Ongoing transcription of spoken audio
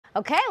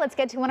Okay, let's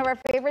get to one of our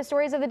favorite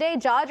stories of the day.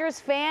 Dodgers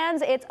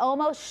fans, it's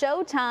almost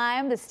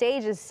showtime. The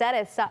stage is set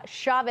at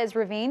Chavez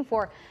Ravine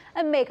for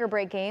a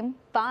make-or-break game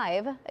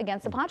 5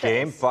 against the Padres.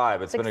 Game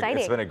 5. It's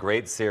been a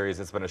great series.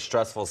 It's been a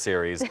stressful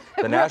series. The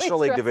really National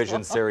League stressful.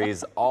 Division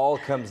Series all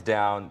comes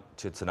down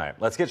to tonight.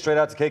 Let's get straight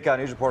out to KCAL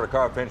News reporter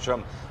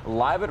Finnstrom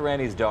live at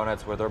Randy's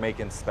Donuts, where they're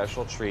making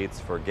special treats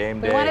for game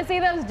day. We want to see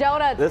those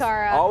donuts,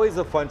 Cara. Always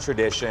a fun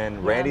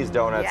tradition. Randy's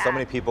Donuts. Yeah. So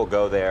many people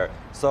go there.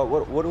 So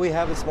what do we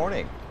have this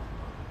morning?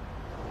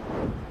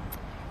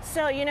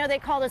 So, you know, they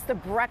call this the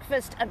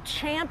Breakfast of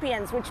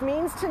Champions, which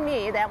means to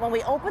me that when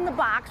we open the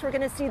box, we're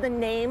going to see the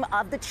name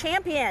of the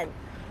champion.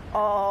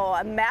 Oh,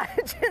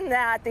 imagine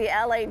that, the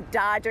LA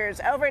Dodgers.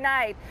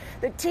 Overnight,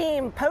 the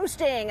team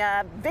posting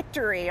a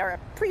victory or a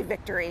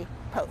pre-victory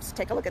post.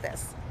 Take a look at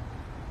this.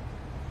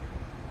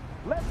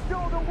 Let's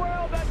show the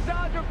world that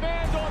Dodger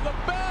fans are the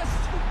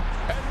best,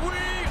 and we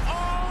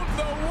own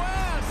the West.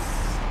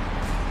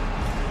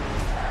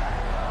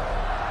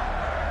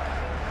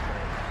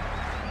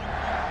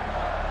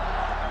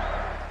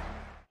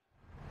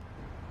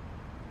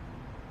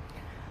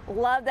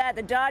 Love that.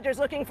 The Dodgers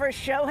looking for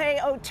Shohei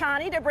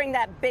Ohtani to bring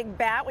that big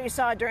bat we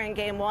saw during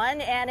Game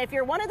 1. And if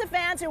you're one of the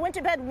fans who went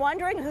to bed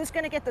wondering who's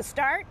going to get the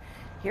start,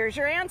 here's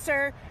your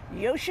answer.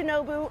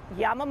 Yoshinobu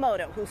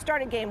Yamamoto, who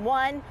started Game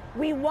 1.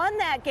 We won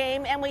that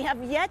game, and we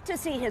have yet to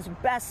see his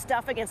best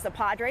stuff against the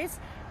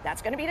Padres.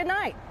 That's going to be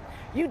tonight.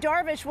 Yu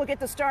Darvish will get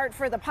the start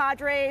for the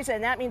Padres,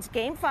 and that means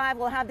Game 5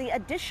 will have the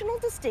additional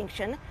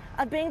distinction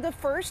of being the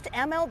first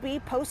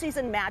MLB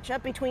postseason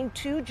matchup between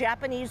two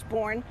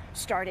Japanese-born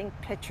starting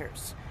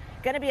pitchers.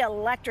 Going to be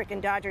electric in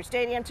Dodger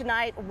Stadium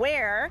tonight,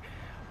 where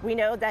we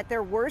know that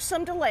there were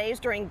some delays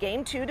during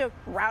Game 2 to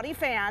rowdy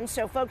fans,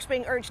 so folks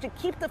being urged to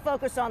keep the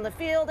focus on the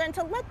field and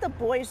to let the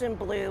boys in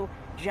blue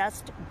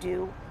just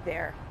do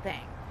their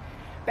thing.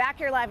 Back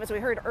here live, as we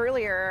heard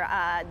earlier,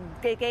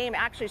 the game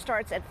actually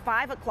starts at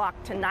 5 o'clock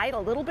tonight, a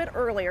little bit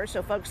earlier,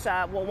 so folks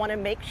will want to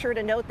make sure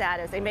to note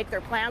that as they make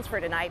their plans for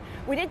tonight.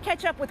 We did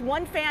catch up with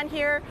one fan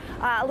here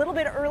a little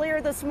bit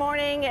earlier this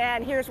morning,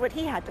 and here's what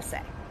he had to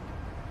say.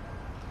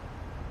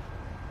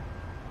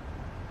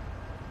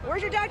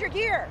 Where's your Dodger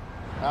gear?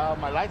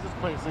 My license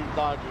plate says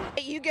Dodger.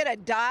 You get a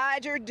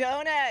Dodger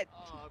donut.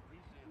 Oh, I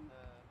appreciate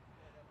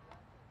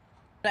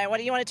that. What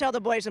do you want to tell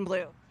the boys in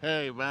blue?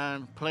 Hey,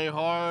 man, play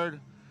hard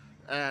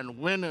and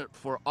win it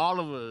for all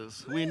of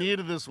us. We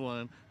needed this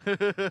one.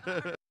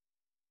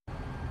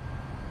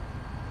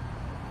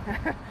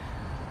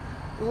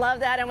 Love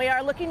that, and we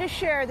are looking to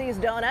share these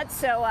donuts,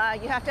 so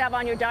you have to have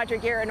on your Dodger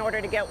gear in order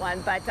to get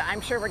one, but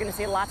I'm sure we're going to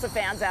see lots of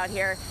fans out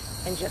here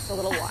in just a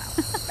little while.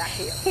 Back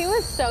to you. He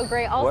was so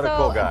great. Also, What a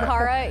cool guy.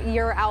 Cara,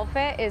 your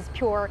outfit is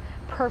pure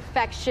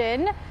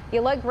perfection.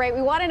 You look great.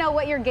 We want to know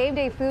what your game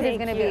day food is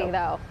going to be,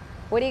 though.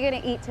 What are you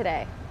going to eat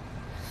today?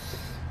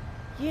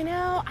 You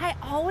know,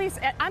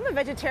 I'm a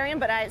vegetarian,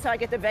 but so I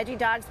get the veggie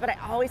dogs, but I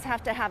always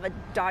have to have a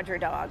Dodger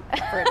dog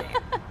for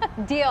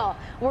me. Deal.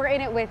 We're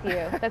in it with you.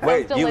 That sounds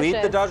Wait, delicious. you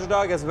eat the Dodger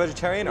dog as a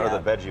vegetarian or the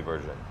veggie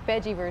version?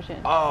 Veggie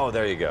version. Oh,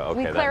 there you go.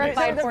 Okay, We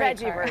clarified the for you, veggie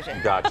Cara.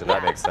 version. Gotcha,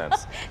 that makes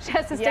sense. She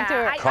has to stick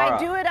to it. I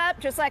do it up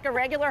just like a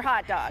regular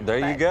hot dog. There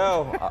you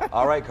go.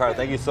 All right, Cara,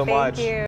 thank you so much. Thank you.